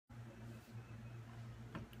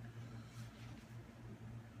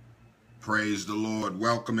Praise the Lord.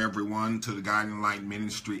 Welcome everyone to the Guiding Light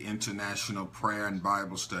Ministry International Prayer and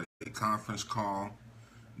Bible Study Conference Call.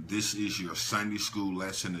 This is your Sunday School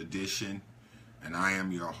Lesson Edition, and I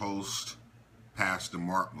am your host, Pastor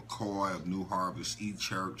Mark McCoy of New Harvest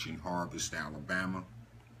E-Church in Harvest, Alabama.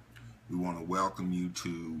 We want to welcome you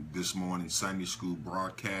to this morning's Sunday School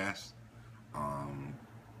broadcast.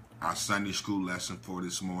 Our Sunday School lesson for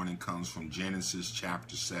this morning comes from Genesis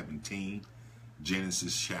chapter 17.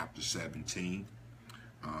 Genesis chapter 17.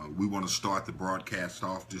 We want to start the broadcast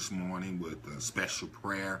off this morning with a special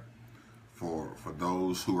prayer for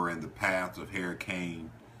those who are in the path of Hurricane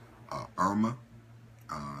Irma.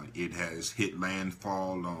 It has hit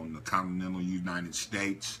landfall on the continental United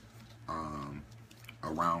States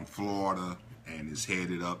around Florida and is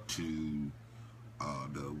headed up to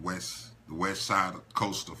the west side of the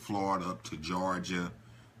coast of Florida up to Georgia.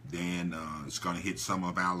 Then it's going to hit some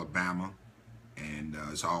of Alabama. And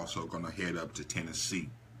it's also going to head up to Tennessee.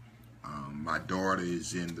 My daughter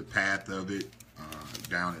is in the path of it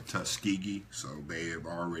down at Tuskegee, so they have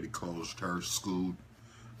already closed her school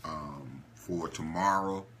for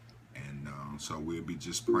tomorrow. And so we'll be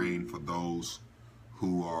just praying for those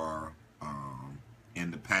who are in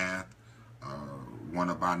the path. One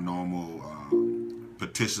of our normal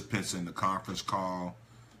participants in the conference call,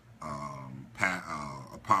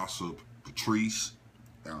 Apostle Patrice,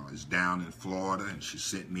 is down in Florida, and she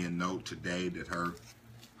sent me a note today that her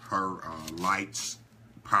lights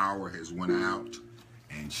power has went out,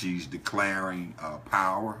 and she's declaring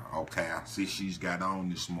power. Okay, I see she's got on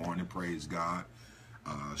this morning. Praise God.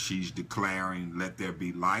 She's declaring, "Let there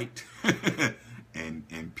be light,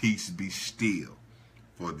 and peace be still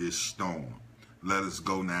for this storm." Let us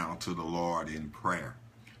go now to the Lord in prayer.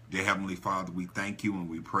 Dear Heavenly Father, we thank you and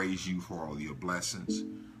we praise you for all your blessings.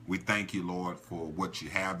 We thank you, Lord, for what you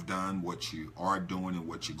have done, what you are doing, and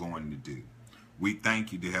what you're going to do. We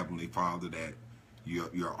thank you, dear Heavenly Father, that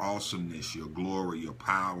your awesomeness, your glory, your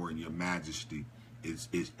power, and your majesty is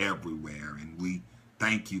everywhere. And we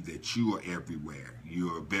thank you that you are everywhere.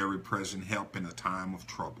 You are a very present help in a time of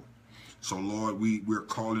trouble. So, Lord, we're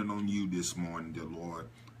calling on you this morning, dear Lord,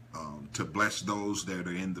 to bless those that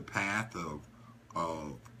are in the path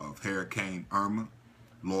of Hurricane Irma.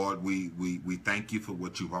 Lord, we thank you for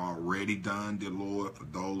what you've already done, dear Lord, for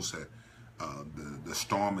those that the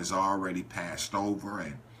storm has already passed over.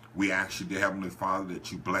 And we ask you, dear Heavenly Father,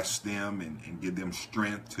 that you bless them and give them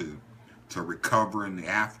strength to recover in the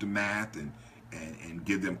aftermath and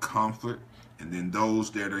give them comfort. And then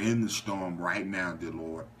those that are in the storm right now, dear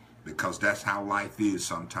Lord, because that's how life is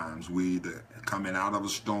sometimes. We either coming out of a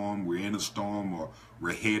storm, we're in a storm, or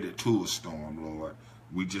we're headed to a storm, Lord.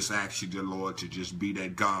 We just ask you, dear Lord, to just be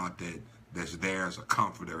that God that's there as a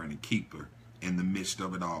comforter and a keeper in the midst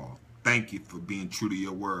of it all. Thank you for being true to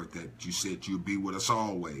your word that you said you'll be with us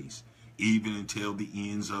always, even until the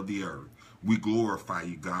ends of the earth. We glorify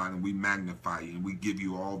you, God, and we magnify you, and we give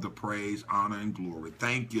you all the praise, honor, and glory.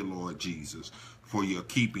 Thank you, Lord Jesus, for your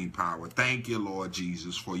keeping power. Thank you, Lord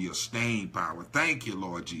Jesus, for your staying power. Thank you,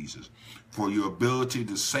 Lord Jesus, for your ability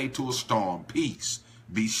to say to a storm, peace,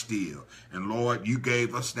 be still. And Lord, you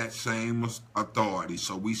gave us that same authority.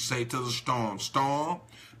 So we say to the storm,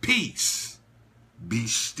 peace, be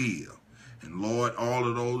still. And Lord, all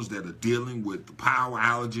of those that are dealing with the power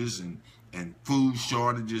outages and food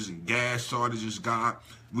shortages and gas shortages, God,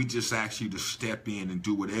 we just ask you to step in and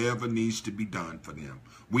do whatever needs to be done for them.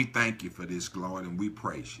 We thank you for this, Lord, and we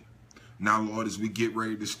praise you. Now, Lord, as we get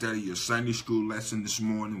ready to study your Sunday school lesson this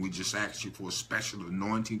morning, we just ask you for a special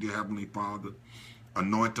anointing, dear Heavenly Father.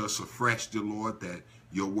 Anoint us afresh, dear Lord, that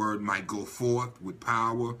your word might go forth with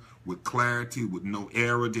power, with clarity, with no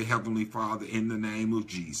error, dear Heavenly Father, in the name of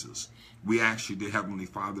Jesus. We ask you, dear Heavenly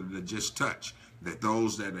Father, to just touch, that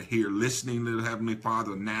those that are here listening to the Heavenly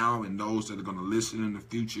Father now and those that are going to listen in the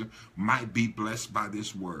future might be blessed by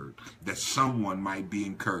this word, that someone might be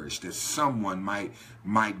encouraged, that someone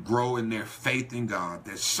might grow in their faith in God,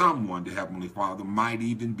 that someone, the Heavenly Father, might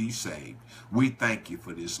even be saved. We thank you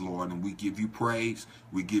for this, Lord, and we give you praise,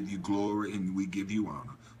 we give you glory, and we give you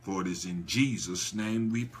honor. For it is in Jesus' name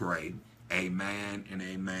we pray. Amen and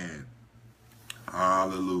amen.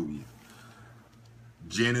 Hallelujah.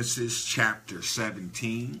 Genesis chapter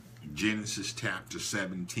 17,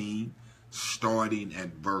 starting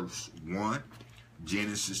at verse 1.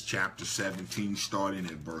 Genesis chapter 17, starting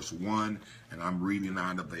at verse 1, and I'm reading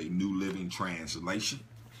out of a New Living Translation.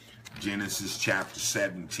 Genesis chapter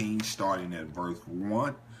 17, starting at verse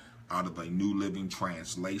 1, out of a New Living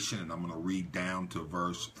Translation, and I'm going to read down to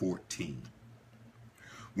verse 14.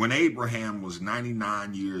 When Abraham was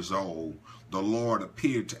 99 years old, the Lord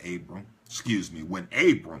appeared to Abram when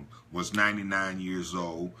Abram was 99 years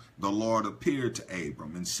old, the Lord appeared to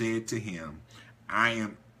Abram and said to him, I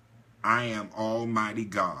am Almighty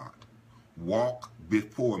God. Walk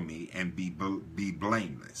before me and be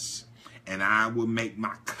blameless, and I will make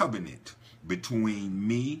my covenant between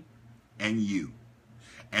me and you,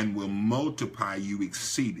 and will multiply you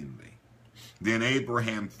exceedingly. Then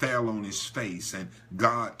Abraham fell on his face, and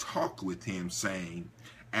God talked with him, saying,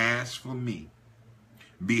 As for me,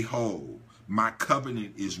 behold, my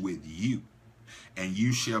covenant is with you, and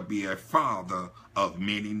you shall be a father of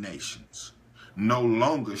many nations. No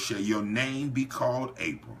longer shall your name be called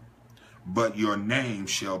Abram, but your name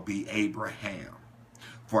shall be Abraham.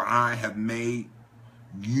 For I have made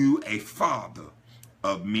you a father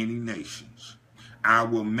of many nations. I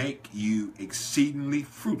will make you exceedingly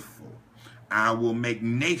fruitful. I will make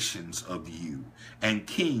nations of you, and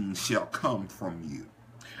kings shall come from you.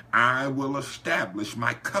 I will establish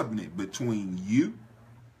my covenant between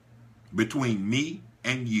me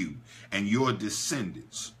and you, and your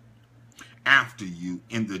descendants after you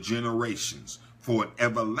in the generations, for an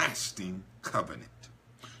everlasting covenant,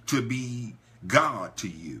 to be God to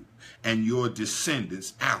you and your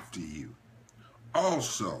descendants after you.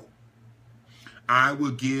 Also, I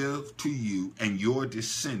will give to you and your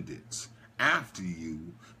descendants after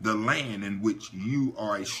you the land in which you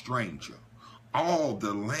are a stranger, all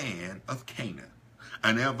the land of Canaan,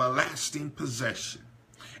 an everlasting possession.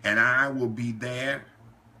 And I will be their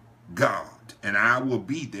God, and I will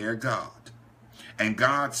be their God. And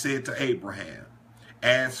God said to Abraham,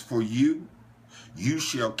 As for you, you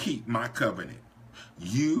shall keep my covenant,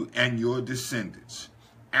 you and your descendants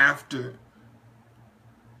after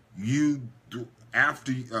you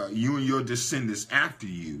and your descendants after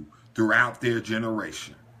you throughout their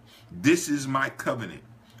generation. This is my covenant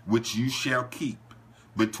which you shall keep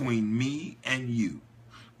between me and you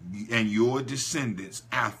and your descendants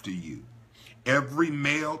after you. Every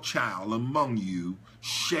male child among you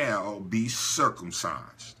shall be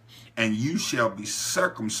circumcised, and you shall be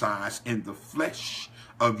circumcised in the flesh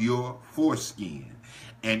of your foreskin,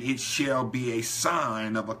 and it shall be a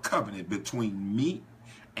sign of a covenant between me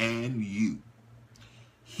and you.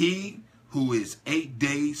 He who is 8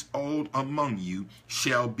 days old among you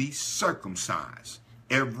shall be circumcised,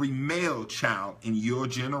 every male child in your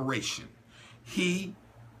generation. He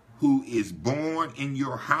who is born in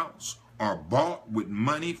your house or bought with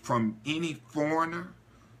money from any foreigner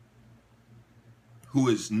who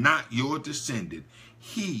is not your descendant,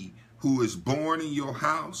 he who is born in your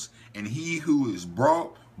house and he who is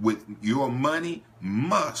bought with your money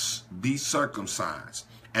must be circumcised.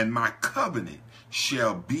 And my covenant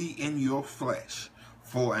shall be in your flesh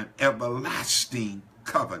for an everlasting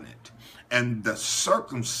covenant. And the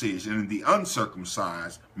circumcision and the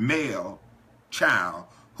uncircumcised male child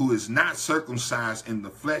who is not circumcised in the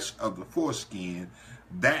flesh of the foreskin,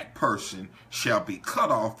 that person shall be cut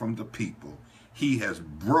off from the people. He has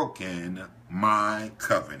broken my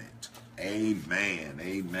covenant. Amen,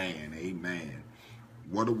 amen, amen.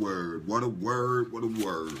 What a word, what a word, what a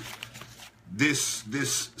word. This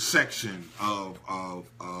section of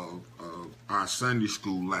our Sunday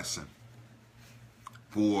school lesson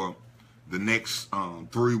for the next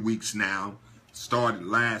 3 weeks now, started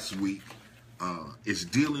last week, is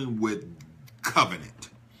dealing with covenant,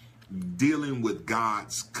 dealing with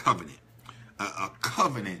God's covenant. A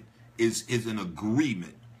covenant is an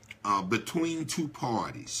agreement between two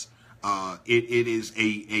parties. It is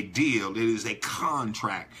a deal. It is a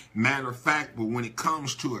contract. Matter of fact, but when it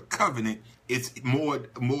comes to a covenant, it's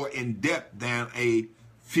more in depth than a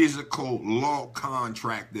physical law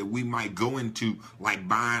contract that we might go into, like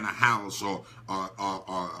buying a house or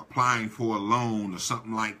applying for a loan or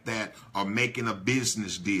something like that, or making a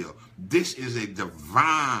business deal. This is a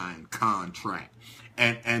divine contract,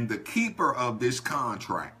 and the keeper of this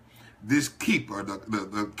contract, this keeper,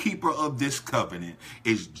 the keeper of this covenant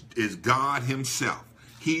is God himself.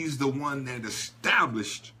 He's the one that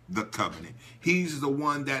established the covenant. He's the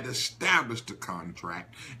one that established the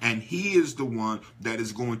contract, and he is the one that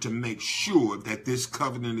is going to make sure that this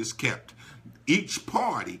covenant is kept. Each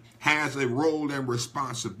party has a role and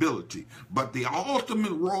responsibility, but the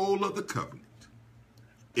ultimate role of the covenant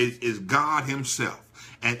is God himself.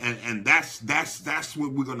 And that's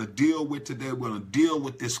what we're going to deal with today. We're going to deal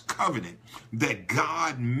with this covenant that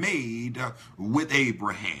God made with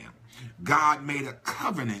Abraham. God made a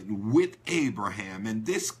covenant with Abraham, and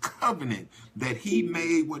this covenant that he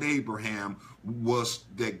made with Abraham was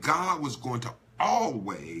that God was going to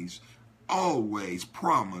always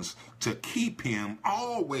promise to keep him,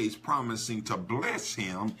 always promising to bless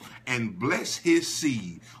him and bless his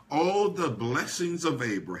seed. All the blessings of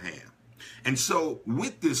Abraham. And so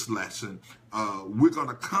with this lesson, we're going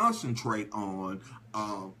to concentrate on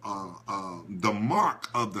the mark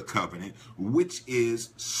of the covenant, which is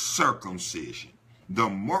circumcision. The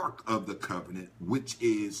mark of the covenant, which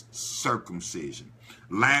is circumcision.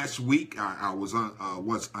 Last week, I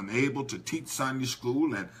was unable to teach Sunday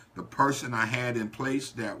school, and the person I had in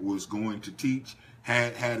place that was going to teach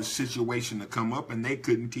had a situation to come up, and they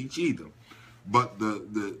couldn't teach either. But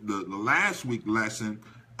the last week lesson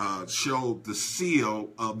showed the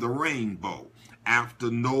seal of the rainbow. After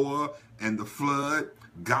Noah and the flood,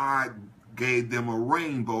 God gave them a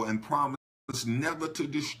rainbow and promised never to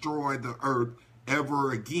destroy the earth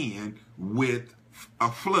ever again with a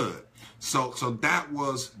flood. So that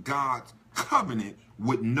was God's covenant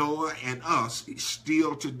with Noah and us.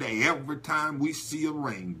 Still today, every time we see a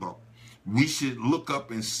rainbow, we should look up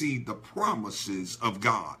and see the promises of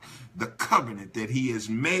God, the covenant that he has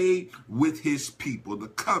made with his people, the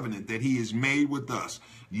covenant that he has made with us.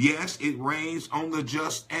 Yes, it rains on the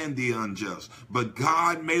just and the unjust, but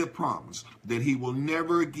God made a promise that he will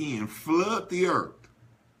never again flood the earth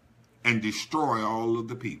and destroy all of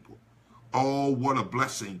the people. Oh, what a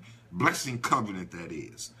blessing covenant that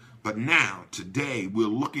is. But now, today, we're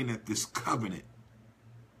looking at this covenant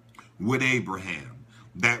with Abraham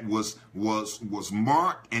that was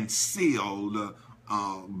marked and sealed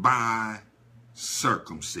by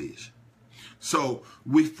circumcision. So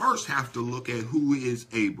we first have to look at who is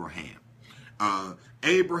Abraham.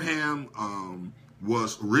 Abraham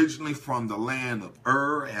was originally from the land of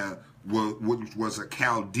Ur, which was a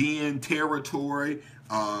Chaldean territory,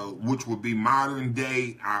 which would be modern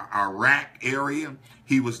day Iraq area.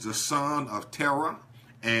 He was the son of Terah,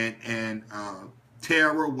 and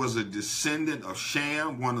Terah was a descendant of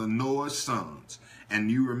Shem, one of Noah's sons.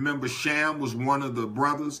 And you remember Shem was one of the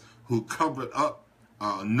brothers who covered up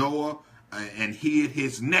Noah and hid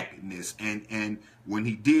his nakedness. And when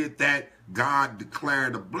he did that, God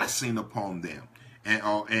declared a blessing upon them.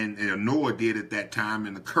 And Noah did at that time,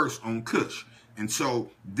 and a curse on Cush. And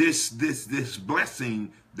so this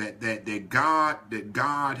blessing that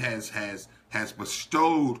God has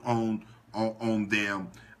bestowed on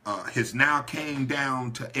them has now came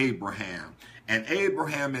down to Abraham. And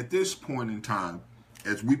Abraham at this point in time,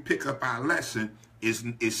 as we pick up our lesson, is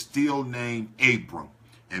still named Abram.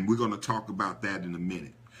 And we're going to talk about that in a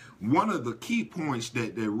minute. One of the key points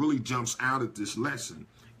that really jumps out at this lesson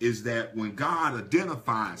is that when God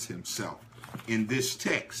identifies himself in this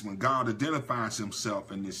text,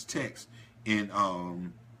 in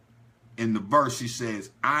the verse, he says,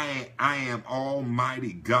 I am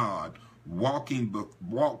Almighty God, walk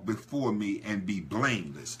before me and be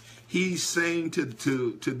blameless. He's saying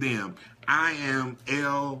to them, I am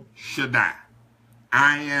El Shaddai.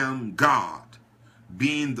 I am God,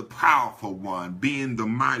 being the powerful one, being the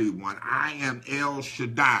mighty one. I am El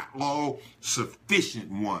Shaddai, all sufficient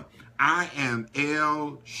one. I am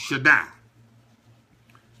El Shaddai,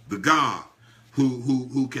 the God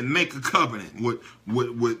who can make a covenant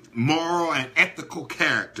with moral and ethical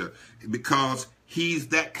character, because he's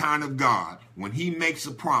that kind of God. When he makes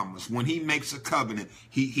a promise, when he makes a covenant,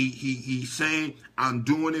 he's saying, I'm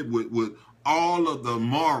doing it with all of the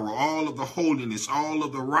moral, all of the holiness, all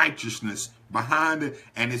of the righteousness behind it,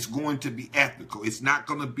 and it's going to be ethical. It's not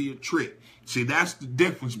going to be a trick. See, that's the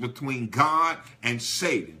difference between God and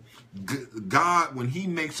Satan. God, when he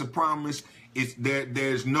makes a promise, it's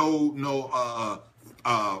there's no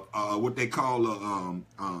what they call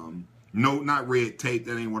no, not red tape.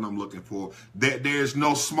 That ain't what I'm looking for. There's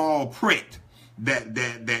no small print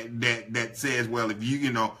that says, well, if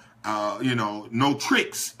no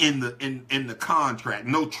tricks in the contract,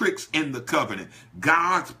 no tricks in the covenant.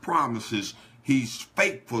 God's promises, he's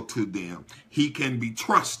faithful to them. He can be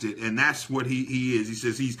trusted, and that's what he is. He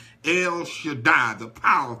says he's El Shaddai, the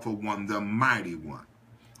powerful one, the mighty one.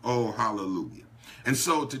 Oh, hallelujah. And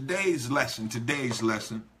so today's lesson,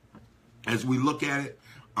 as we look at it,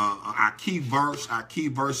 our key verse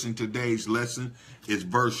in today's lesson is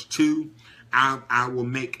verse 2. I will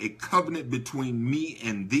make a covenant between me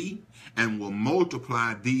and thee, and will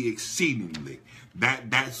multiply thee exceedingly.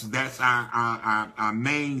 That's our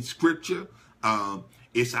main scripture.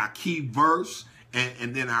 It's our key verse,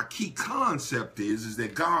 and then our key concept is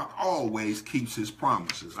that God always keeps his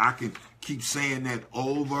promises. I can keep saying that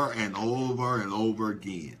over and over and over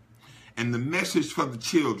again. And the message for the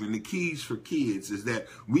children, the keys for kids, is that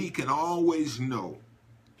we can always know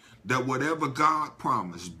that whatever God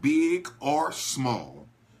promised, big or small,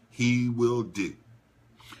 he will do.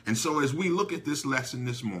 And so as we look at this lesson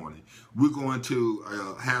this morning, we're going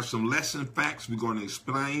to have some lesson facts. We're going to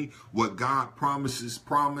explain what God promised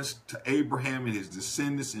to Abraham and his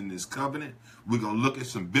descendants in this covenant. We're going to look at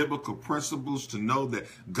some biblical principles to know that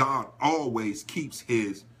God always keeps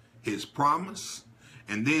his promise.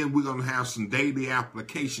 And then we're going to have some daily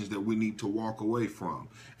applications that we need to walk away from.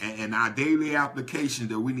 And our daily applications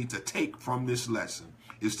that we need to take from this lesson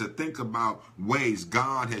is to think about ways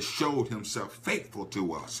God has showed himself faithful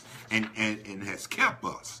to us and has kept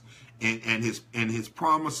us and his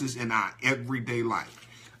promises in our everyday life.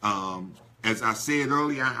 As I said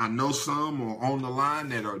earlier, I know some are on the line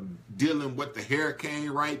that are dealing with the hurricane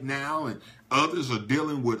right now, and others are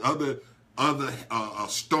dealing with other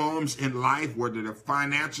storms in life, whether they're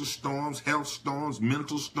financial storms, health storms,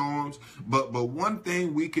 mental storms. But one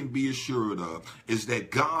thing we can be assured of is that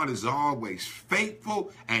God is always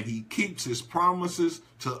faithful, and he keeps his promises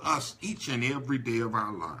to us each and every day of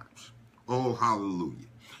our lives. Oh, hallelujah.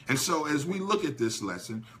 And so as we look at this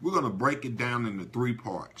lesson, we're going to break it down into 3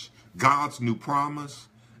 parts. God's new promise,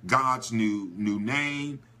 God's new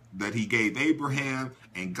name that he gave Abraham,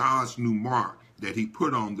 and God's new mark that he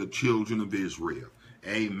put on the children of Israel.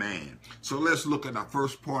 Amen. So let's look at our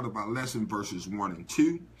first part of our lesson, verses 1 and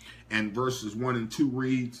 2. And verses 1 and 2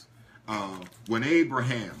 reads, when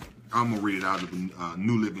Abraham, I'm going to read it out of the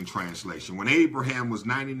New Living Translation. When Abraham was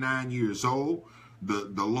 99 years old,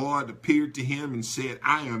 the Lord appeared to him and said,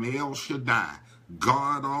 I am El Shaddai,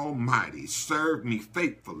 God Almighty. Serve me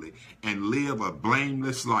faithfully and live a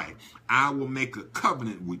blameless life. I will make a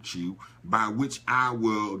covenant with you by which I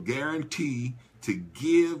will guarantee to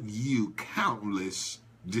give you countless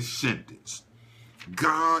descendants.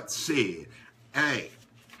 God said, hey,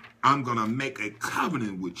 I'm going to make a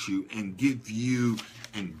covenant with you and give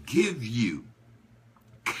you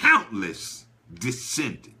countless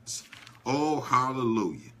descendants. Oh,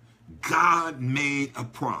 hallelujah. God made a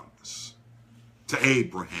promise to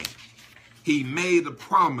Abraham. He made a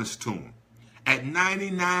promise to him. At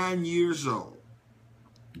 99 years old,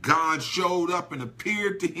 God showed up and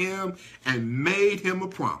appeared to him and made him a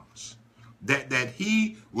promise that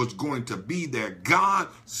he was going to be there. God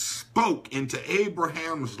spoke into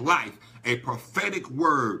Abraham's life a prophetic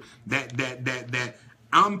word that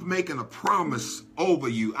I'm making a promise over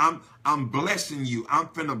you. I'm blessing you. I'm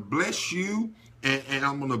finna bless you, and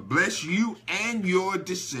I'm gonna bless you and your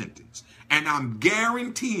descendants. And I'm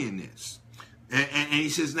guaranteeing this. And he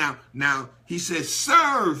says, now he says,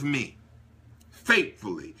 serve me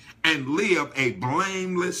faithfully and live a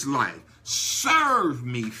blameless life. Serve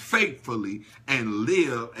me faithfully and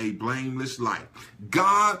live a blameless life.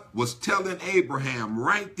 God was telling Abraham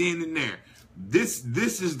right then and there, this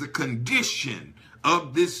is the condition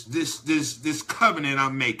of this covenant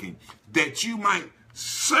I'm making, that you might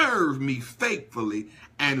serve me faithfully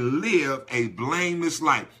and live a blameless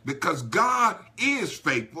life, because God is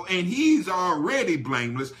faithful and he's already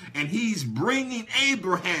blameless, and he's bringing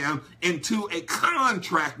Abraham into a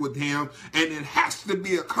contract with him, and it has to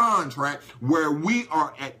be a contract where we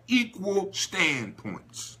are at equal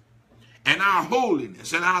standpoints. And our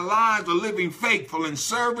holiness and our lives are living faithful and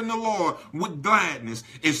serving the Lord with gladness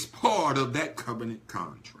is part of that covenant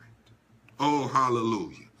contract. Oh,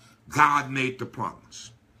 hallelujah. God made the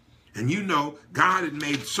promise. And you know, God had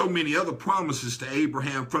made so many other promises to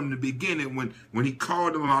Abraham from the beginning when he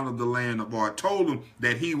called him out of the land of Ur, told him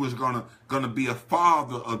that he was gonna be a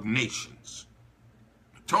father of nations.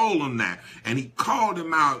 Told him that. And he called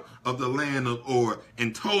him out of the land of Ur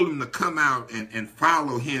and told him to come out and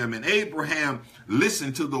follow him. And Abraham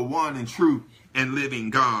listened to the one and true and living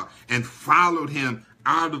God and followed him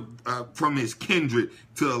out of from his kindred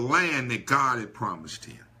to a land that God had promised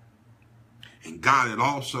him. And God had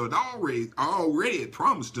also already had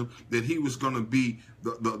promised him that he was going to be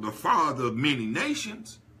the father of many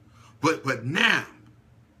nations. But now,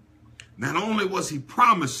 not only was he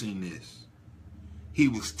promising this, he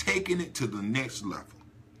was taking it to the next level.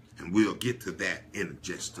 And we'll get to that in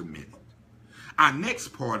just a minute. Our next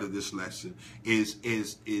part of this lesson is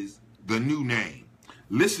the new name.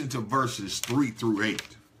 Listen to verses 3 through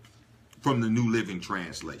 8 from the New Living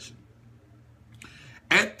Translation.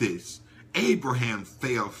 At this, Abraham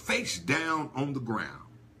fell face down on the ground.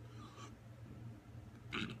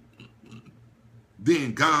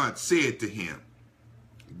 Then God said to him,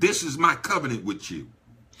 this is my covenant with you.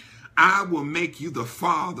 I will make you the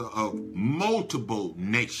father of multiple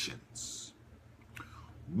nations.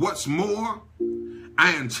 What's more,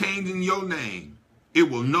 I am changing your name. It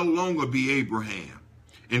will no longer be Abraham.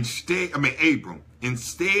 Abram.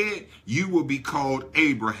 Instead, you will be called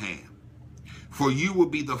Abraham, for you will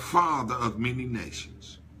be the father of many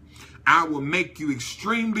nations. I will make you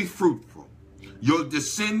extremely fruitful. Your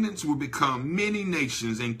descendants will become many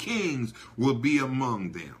nations, and kings will be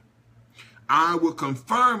among them. I will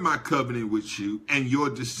confirm my covenant with you and your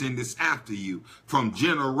descendants after you from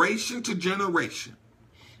generation to generation.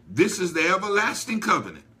 This is the everlasting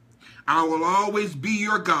covenant. I will always be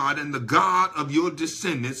your God and the God of your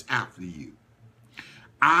descendants after you.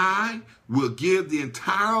 I will give the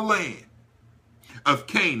entire land of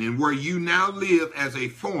Canaan, where you now live as a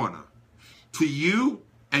foreigner, to you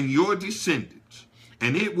and your descendants,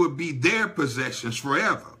 and it will be their possessions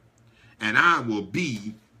forever, and I will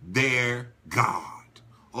be their God.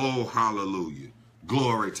 Oh, hallelujah.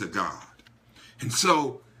 Glory to God. And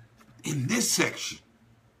so in this section,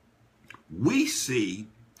 we see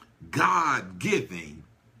God giving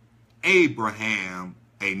Abraham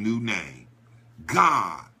a new name.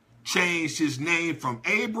 God changed his name from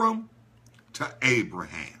Abram to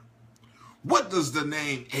Abraham. What does the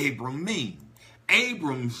name Abram mean?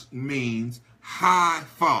 Abram means high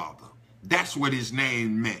father. That's what his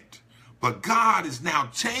name meant. But God has now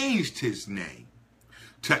changed his name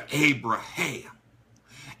to Abraham.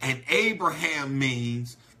 And Abraham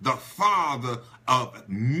means the father of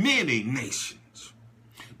many nations.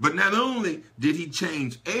 But not only did he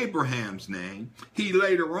change Abraham's name, he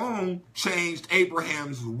later on changed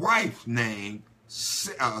Abraham's wife's name,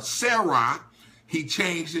 Sarah. He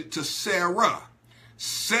changed it to Sarah.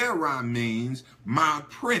 Sarah means my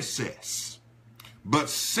princess. But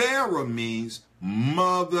Sarah means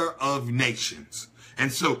mother of nations.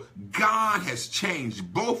 And so God has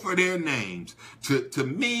changed both of their names to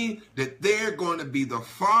mean that they're going to be the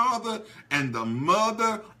father and the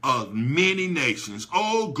mother of many nations.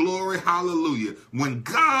 Oh, glory, hallelujah. When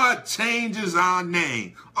God changes our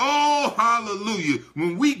name, oh, hallelujah.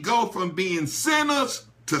 When we go from being sinners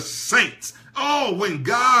to saints. Oh, when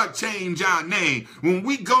God changed our name, when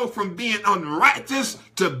we go from being unrighteous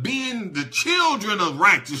to being the children of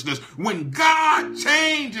righteousness, when God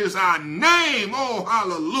changes our name, oh,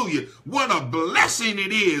 hallelujah, what a blessing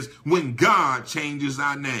it is when God changes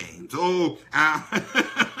our names. Oh,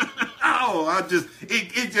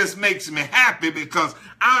 it just makes me happy because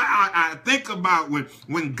I think about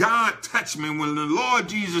when God touched me, when the Lord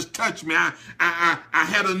Jesus touched me, I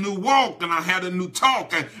had a new walk and I had a new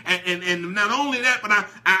talk. And not only that, but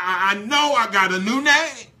I know I got a new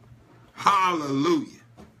name. Hallelujah.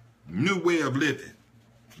 New way of living.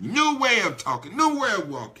 New way of talking. New way of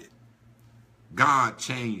walking. God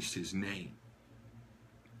changed his name.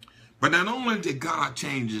 But not only did God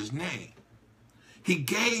change his name, he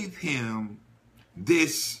gave him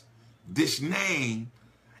this name,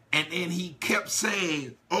 and he kept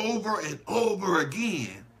saying over and over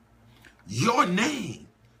again, your name,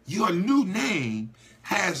 your new name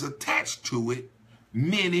has attached to it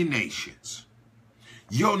many nations.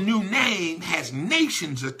 Your new name has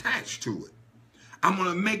nations attached to it. I'm going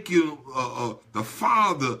to make you the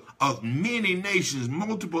father of many nations,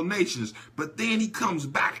 multiple nations. But then he comes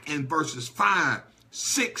back in verses 5,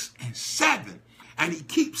 6, and 7. And he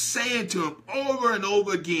keeps saying to him over and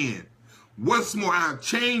over again, what's more, I'll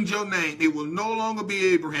change your name. It will no longer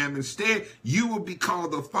be Abraham. Instead, you will be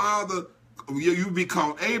called the father. You will be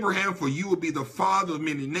called Abraham, for you will be the father of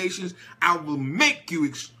many nations. I will make you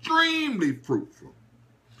extremely fruitful,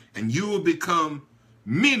 and you will become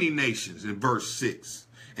many nations, in verse 6.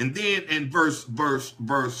 And then in verse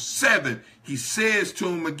 7, he says to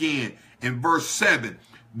him again in verse 7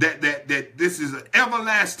 that this is an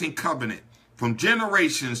everlasting covenant from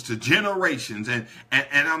generations to generations, and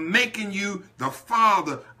I'm making you the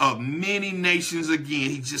father of many nations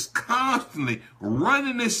again. He's just constantly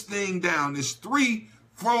running this thing down, this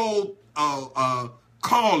threefold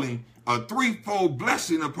calling, a threefold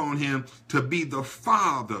blessing upon him to be the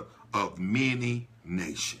father of many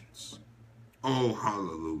nations. Oh,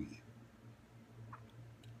 hallelujah.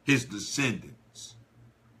 His descendants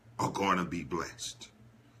are going to be blessed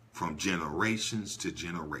from generations to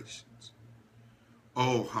generations.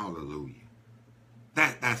 Oh, hallelujah.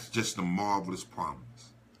 That's just a marvelous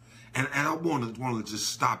promise. And I want to just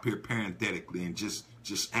stop here parenthetically and just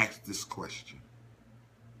ask this question.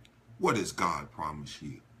 What has God promised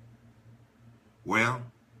you? Well,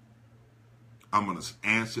 I'm going to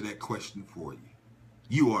answer that question for you.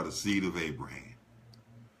 You are the seed of Abraham.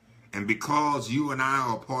 And because you and I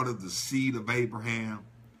are part of the seed of Abraham,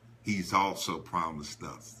 he's also promised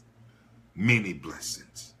us many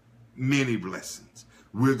blessings. Many blessings.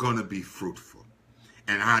 We're going to be fruitful.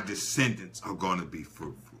 And our descendants are going to be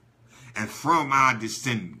fruitful. And from our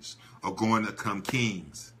descendants are going to come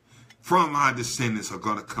kings. From our descendants are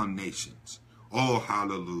going to come nations. Oh,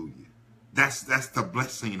 hallelujah. That's the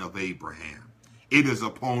blessing of Abraham. It is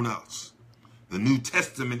upon us. The New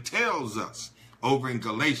Testament tells us over in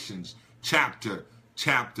Galatians chapter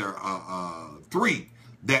 3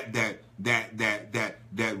 that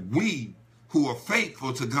we who are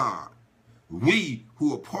faithful to God, we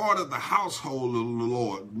who are part of the household of the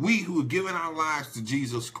Lord, we who have given our lives to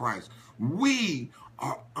Jesus Christ, we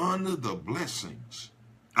are under the blessings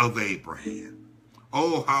of Abraham.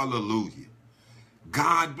 Oh, hallelujah.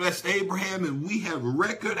 God blessed Abraham, and we have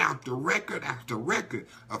record after record after record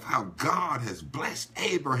of how God has blessed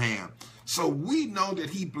Abraham. So we know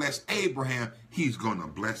that he blessed Abraham, he's going to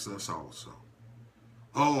bless us also.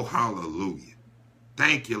 Oh, hallelujah.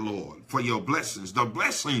 Thank you, Lord, for your blessings, the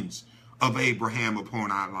blessings of Abraham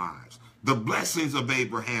upon our lives, the blessings of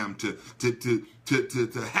Abraham to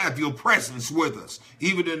have your presence with us,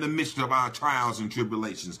 even in the midst of our trials and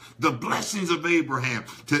tribulations, the blessings of Abraham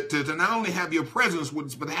to not only have your presence with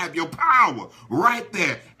us, but have your power right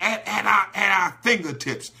there at our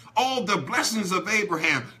fingertips. All the blessings of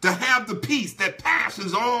Abraham to have the peace that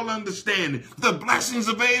passes all understanding, the blessings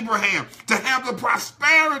of Abraham to have the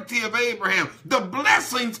prosperity of Abraham, the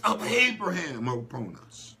blessings of Abraham upon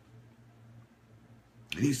us.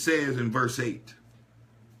 And he says in verse 8,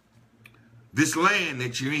 this land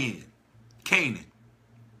that you're in, Canaan,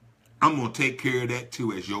 I'm going to take care of that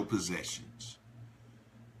too as your possessions.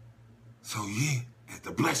 So yeah, at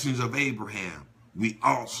the blessings of Abraham, we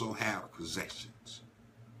also have possessions.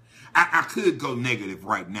 I could go negative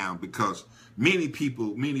right now because many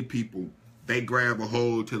people, they grab a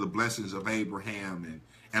hold to the blessings of Abraham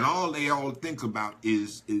and all they all think about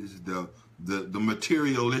is the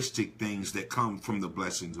materialistic things that come from the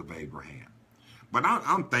blessings of Abraham. But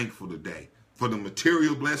I'm thankful today for the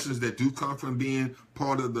material blessings that do come from being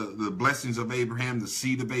part of the blessings of Abraham, the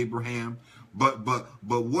seed of Abraham. But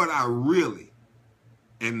what I really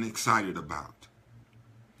am excited about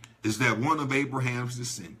is that one of Abraham's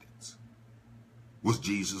descendants was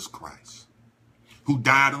Jesus Christ, who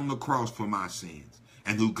died on the cross for my sins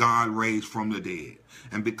and who God raised from the dead.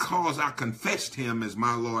 And because I confessed him as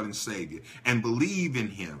my Lord and Savior and believe in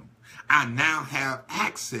him, I now have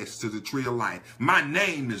access to the tree of life. My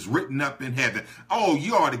name is written up in heaven. Oh,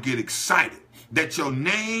 you ought to get excited that your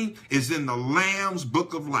name is in the Lamb's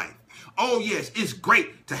book of life. Oh, yes, it's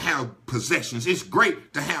great to have possessions. It's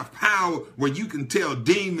great to have power where you can tell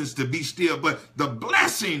demons to be still. But the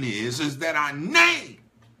blessing is that our name,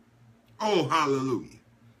 oh, hallelujah,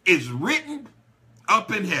 is written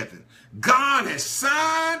up in heaven. God has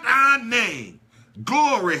signed our name.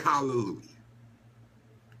 Glory, hallelujah.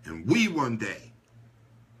 And we one day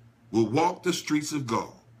will walk the streets of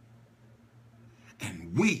gold.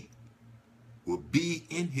 And we will be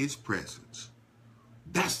in his presence.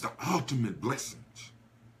 That's the ultimate blessings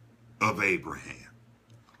of Abraham.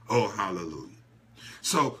 Oh, hallelujah.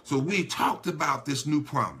 So we talked about this new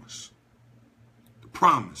promise. The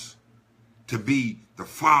promise to be the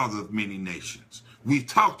father of many nations. We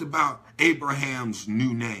talked about Abraham's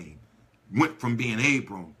new name. Went from being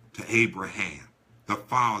Abram to Abraham, the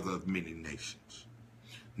father of many nations.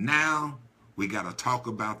 Now we got to talk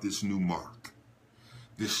about this new mark.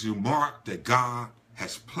 This new mark that God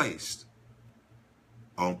has placed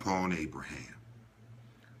upon Abraham.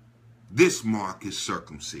 This mark is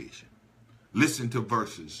circumcision. Listen to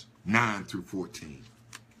verses 9 through 14.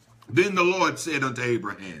 Then the Lord said unto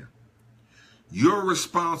Abraham, your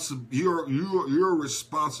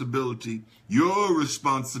responsibility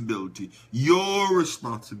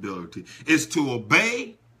is to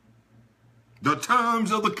obey the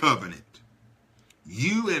terms of the covenant.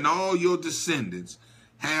 You and all your descendants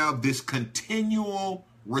have this continual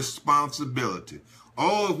responsibility.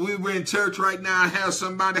 Oh, if we were in church right now, I'd have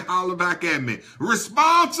somebody holler back at me.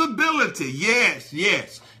 Responsibility. Yes,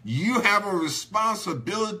 yes. You have a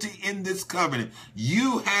responsibility in this covenant.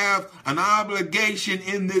 You have an obligation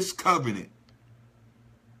in this covenant.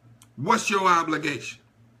 What's your obligation?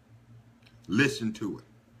 Listen to it.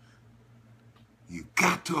 You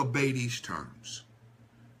got to obey these terms.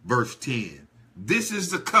 Verse 10. This is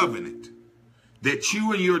the covenant that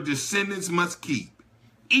you and your descendants must keep.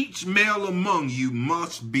 Each male among you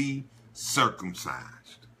must be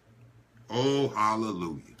circumcised. Oh,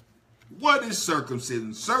 hallelujah. What is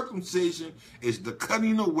circumcision? Circumcision is the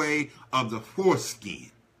cutting away of the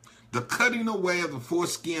foreskin. The cutting away of the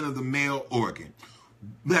foreskin of the male organ.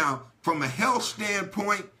 Now, from a health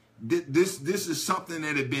standpoint, this is something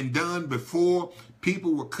that had been done before.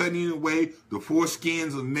 People were cutting away the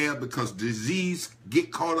foreskins of male because disease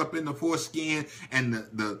get caught up in the foreskin, and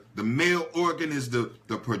the male organ is the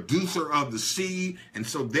producer of the seed, and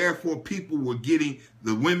so therefore people were getting,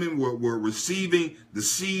 the women were receiving the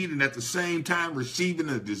seed and at the same time receiving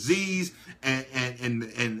the disease, and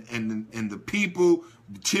the people,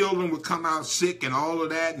 the children would come out sick and all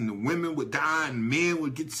of that, and the women would die and men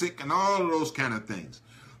would get sick and all of those kind of things.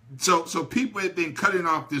 So people had been cutting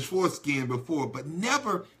off this foreskin before, but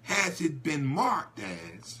never has it been marked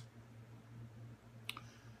as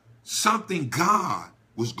something God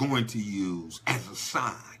was going to use as a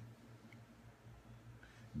sign.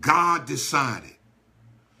 God decided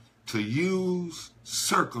to use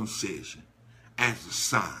circumcision as a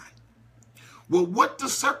sign. Well, what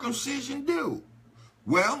does circumcision do?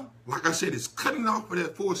 Well, like I said, it's cutting off of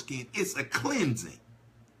that foreskin. It's a cleansing.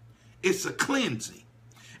 It's a cleansing.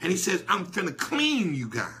 And he says, I'm finna clean you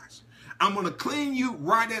guys. I'm going to clean you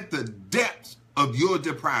right at the depths of your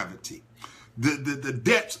depravity. The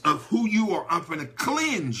depths of who you are. I'm finna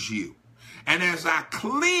cleanse you. And as I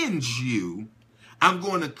cleanse you, I'm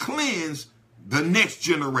going to cleanse the next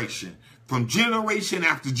generation. From generation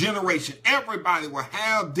after generation, everybody will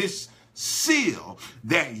have this seal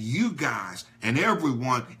that you guys and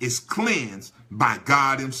everyone is cleansed by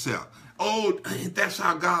God himself. Oh, that's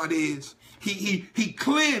how God is. He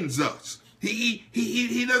cleanses us.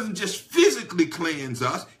 He doesn't just physically cleanse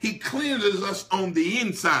us. He cleanses us on the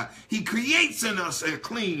inside. He creates in us a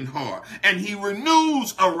clean heart, and he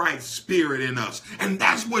renews a right spirit in us. And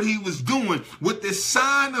that's what he was doing with this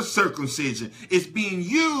sign of circumcision. It's being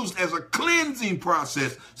used as a cleansing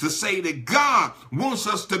process to say that God wants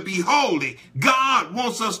us to be holy. God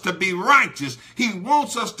wants us to be righteous. He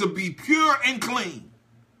wants us to be pure and clean.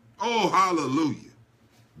 Oh, hallelujah.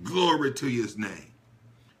 Glory to his name.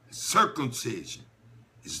 Circumcision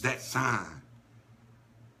is that sign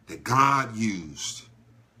that God used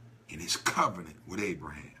in his covenant with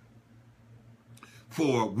Abraham.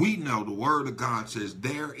 For we know the word of God says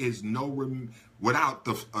there is no, without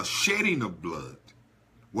a shedding of blood,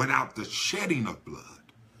 without the shedding of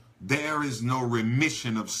blood, there is no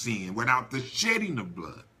remission of sin. Without the shedding of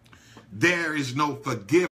blood, there is no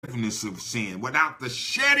forgiveness of sin. Without the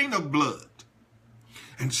shedding of blood.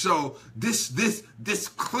 And so this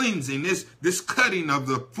cleansing, this cutting of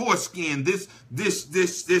the foreskin, this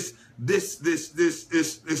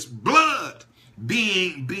blood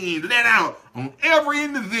being let out on every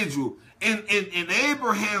individual in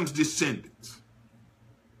Abraham's descendants.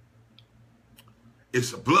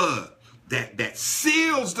 It's a blood that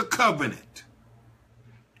seals the covenant.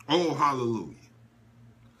 Oh, hallelujah.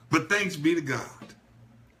 But thanks be to God.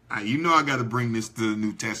 You know I got to bring this to the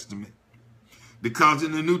New Testament. Because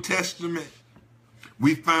in the New Testament,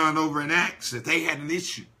 we found over in Acts that they had an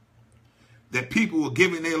issue. That people were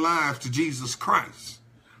giving their lives to Jesus Christ.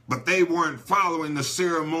 But they weren't following the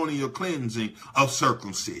ceremonial cleansing of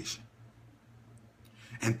circumcision.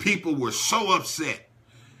 And people were so upset.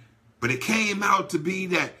 But it came out to be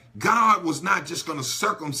that God was not just going to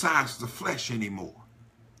circumcise the flesh anymore.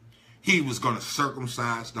 He was going to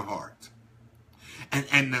circumcise the heart.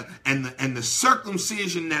 And the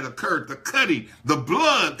circumcision that occurred, the cutting, the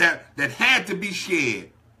blood that had to be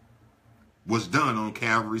shed was done on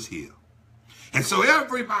Calvary's Hill. And so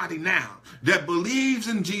everybody now that believes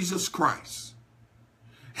in Jesus Christ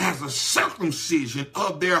has a circumcision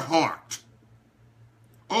of their heart.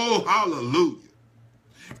 Oh, hallelujah.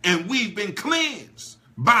 And we've been cleansed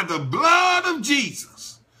by the blood of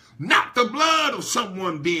Jesus. Not the blood of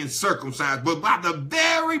someone being circumcised, but by the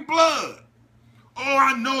very blood. Oh,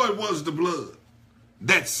 I know it was the blood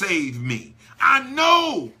that saved me. I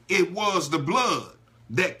know it was the blood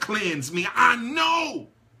that cleansed me. I know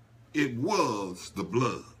it was the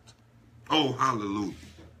blood. Oh, hallelujah.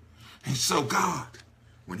 And so God,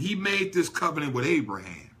 when he made this covenant with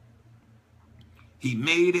Abraham, he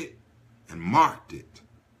made it and marked it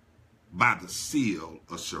by the seal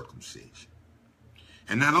of circumcision.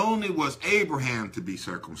 And not only was Abraham to be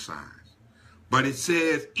circumcised, but it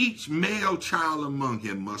says each male child among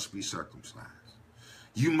him must be circumcised.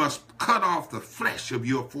 You must cut off the flesh of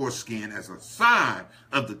your foreskin as a sign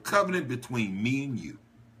of the covenant between me and you.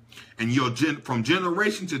 And from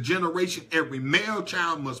generation to generation, every male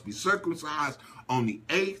child must be circumcised on the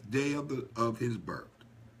 8th day of his birth.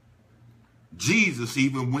 Jesus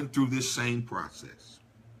even went through this same process.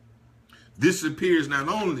 This appears not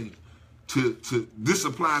only this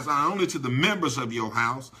applies not only to the members of your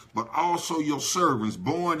house, but also your servants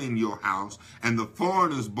born in your house and the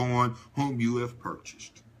foreigners born whom you have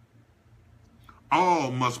purchased.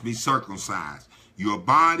 All must be circumcised. Your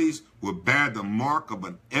bodies will bear the mark of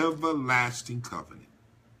an everlasting covenant.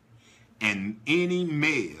 And any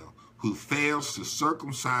male who fails to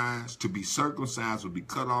be circumcised will be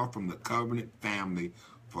cut off from the covenant family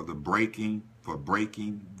for breaking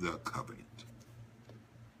the covenant.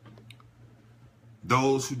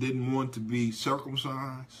 Those who didn't want to be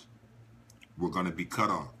circumcised were going to be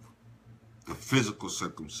cut off. The physical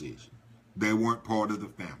circumcision. They weren't part of the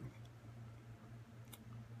family.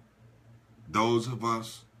 Those of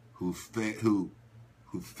us who fail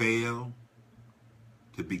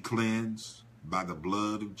to be cleansed by the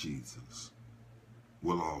blood of Jesus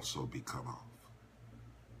will also be cut off.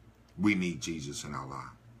 We need Jesus in our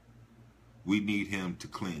life. We need him to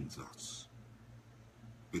cleanse us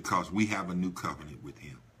because we have a new covenant with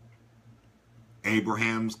him.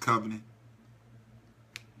 Abraham's covenant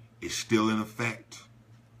is still in effect,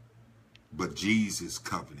 but Jesus'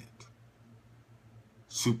 covenant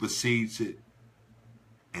supersedes it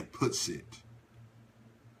and puts it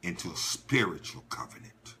into a spiritual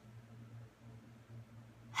covenant.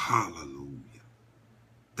 Hallelujah.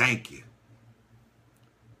 Thank you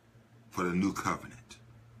for the new covenant.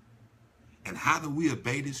 And how do we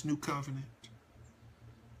obey this new covenant?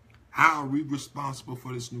 How are we responsible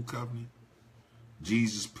for this new covenant?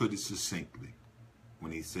 Jesus put it succinctly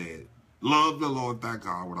when he said, love the Lord thy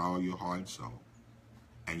God with all your heart and soul,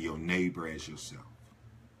 and your neighbor as yourself.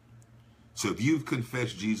 So if you've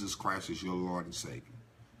confessed Jesus Christ as your Lord and Savior,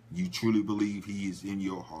 you truly believe he is in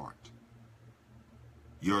your heart,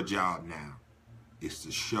 your job now is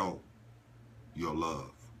to show your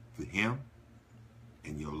love for him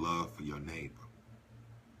and your love for your neighbor.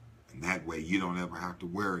 And that way you don't ever have to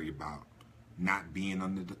worry about not being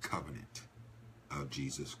under the covenant of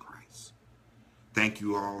Jesus Christ. Thank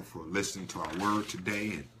you all for listening to our word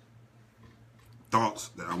today, and thoughts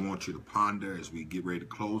that I want you to ponder as we get ready to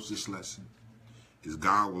close this lesson is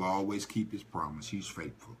God will always keep his promise. He's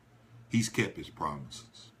faithful. He's kept his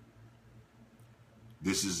promises.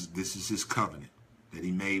 This is his covenant that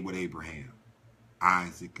he made with Abraham,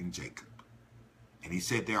 Isaac, and Jacob. And he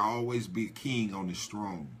said there'll always be a king on his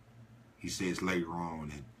throne. He says later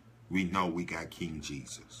on, and we know we got King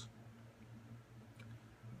Jesus.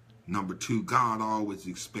 Number 2, God always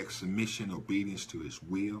expects submission, obedience to his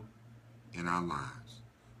will in our lives.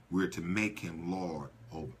 We're to make him Lord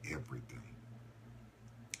over everything.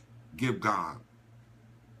 Give God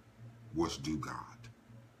what's due God.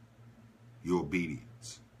 Your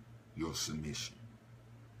obedience, your submission.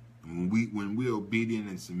 And when we're obedient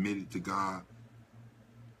and submitted to God,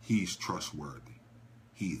 he's trustworthy.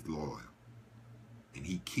 He's loyal. And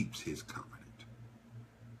he keeps his covenant.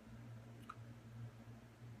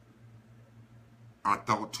 Our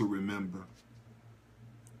thought to remember,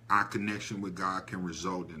 our connection with God can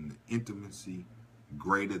result in an intimacy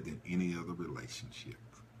greater than any other relationship.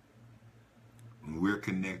 When we're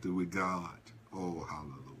connected with God, oh,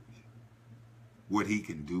 hallelujah, what he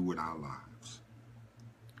can do with our lives.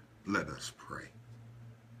 Let us pray.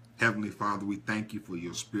 Heavenly Father, we thank you for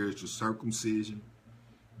your spiritual circumcision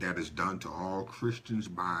that is done to all Christians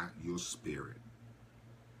by your Spirit,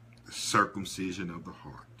 the circumcision of the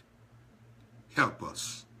heart. Help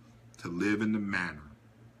us to live in the manner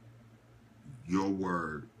your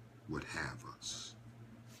word would have us.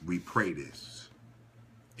 We pray this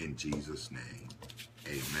in Jesus' name.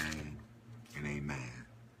 Amen and amen.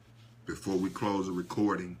 Before we close the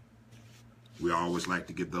recording, we always like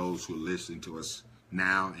to give those who are listening to us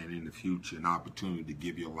now and in the future an opportunity to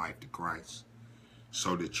give your life to Christ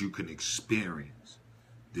so that you can experience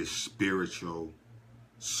this spiritual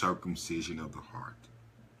circumcision of the heart.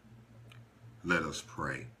 Let us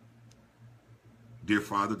pray. Dear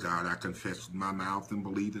Father God, I confess with my mouth and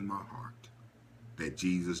believe in my heart that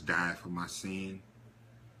Jesus died for my sin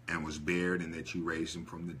and was buried, and that you raised him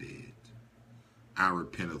from the dead. I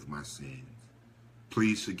repent of my sins.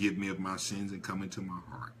 Please forgive me of my sins and come into my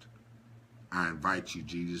heart. I invite you,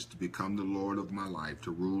 Jesus, to become the Lord of my life,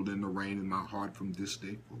 to rule and to reign in my heart from this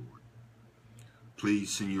day forward.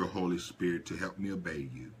 Please send your Holy Spirit to help me obey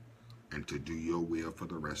you and to do your will for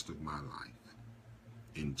the rest of my life.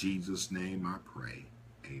 In Jesus' name I pray.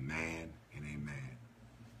 Amen and amen.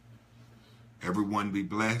 Everyone be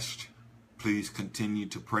blessed. Please continue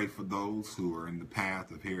to pray for those who are in the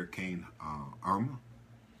path of Hurricane Irma.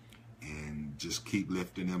 And just keep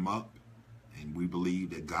lifting them up. And we believe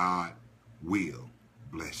that God will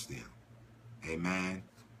bless them. Amen.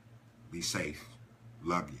 Be safe.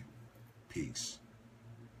 Love you. Peace.